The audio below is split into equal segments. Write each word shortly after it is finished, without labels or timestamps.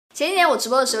前几年我直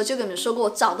播的时候就跟你们说过，我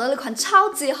找到了一款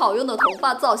超级好用的头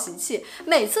发造型器，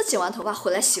每次剪完头发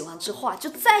回来洗完之后啊，就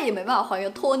再也没办法还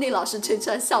原托尼老师吹出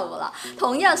来的效果了。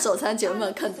同样手残姐妹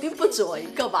们肯定不止我一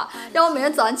个吧？让我每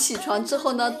天早上起床之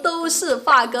后呢，都是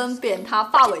发根扁塌、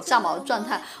发尾炸毛的状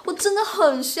态。我真的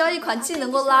很需要一款既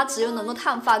能够拉直又能够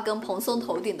烫发根、蓬松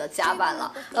头顶的夹板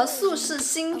了。而素氏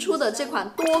新出的这款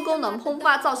多功能蓬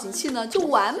发造型器呢，就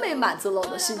完美满足了我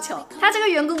的需求。它这个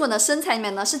圆滚滚的身材里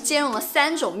面呢，是兼容了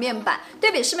3种面板，对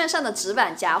比市面上的直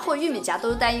板夹或玉米夹都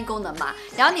是单一功能嘛，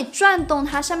然后你转动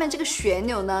它上面这个旋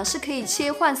钮呢，是可以切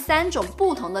换3种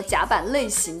不同的夹板类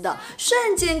型的，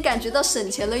瞬间感觉到省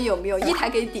钱了，有没有？一台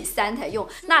可以抵3台用。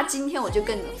那今天我就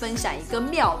跟你们分享一个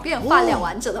秒变发量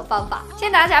完整的方法。先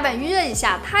拿夹板预热一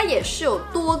下，它也是有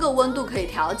多个温度可以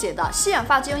调节的，细软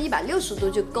发质用160度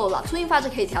就够了，粗硬发质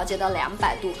可以调节到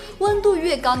200度，温度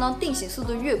越高呢，定型速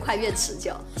度越快越持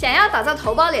久。想要打造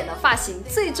头包脸的发型，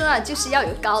最重要的就是要有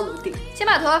高颅顶。先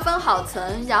把头发分好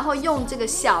层，然后用这个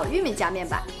小玉米夹面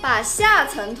板，把下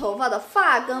层头发的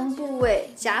发根部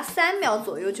位夹3秒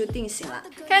左右就定型了。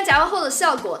看夹完后的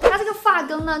效果，它这个发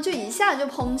根呢就一下就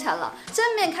蓬起来了，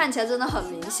正面看起来真的很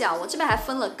明显。我这边还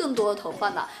分了更多的头发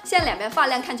呢，现在两边发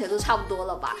量看起来都差不多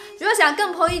了吧？如果想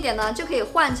更蓬一点呢，就可以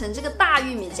换成这个大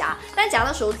玉米夹，但夹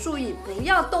的时候注意不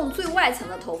要动最外层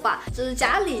的头发，只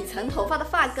夹里层头发的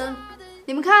发根。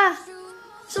你们看。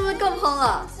是不是更蓬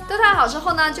了？都烫好之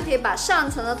后呢，就可以把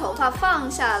上层的头发放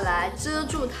下来，遮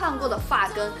住烫过的发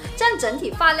根，这样整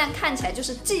体发量看起来就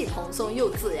是既蓬松又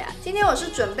自然。今天我是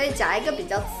准备夹一个比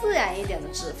较自然一点的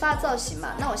直发造型嘛，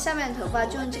那我下面的头发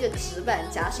就用这个直板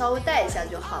夹稍微带一下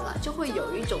就好了，就会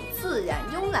有一种自然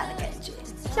慵懒的感觉。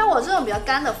像我这种比较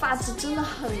干的发质真的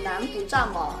很难不炸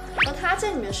毛，而它这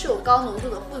里面是有高浓度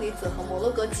的负离子和摩洛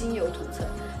哥精油涂层。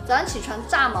早上起床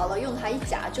炸毛了，用它一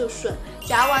夹就顺。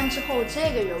夹完之后，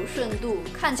这个柔顺度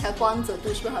看起来光泽度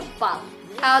是不是很棒？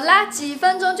好啦，几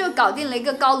分钟就搞定了一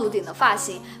个高颅顶的发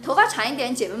型。头发长一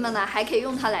点姐妹们呢，还可以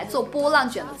用它来做波浪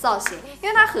卷的造型，因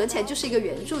为它合起来就是一个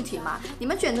圆柱体嘛。你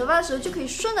们卷头发的时候就可以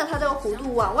顺着它这个弧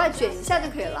度往外卷一下就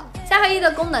可以了。3合1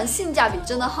的功能性价比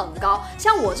真的很高，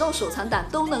像我这种手残党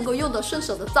都能够用得顺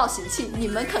手的造型器，你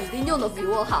们肯定用得比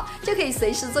我好，就可以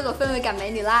随时做个氛围感美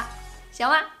女啦，行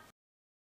吗？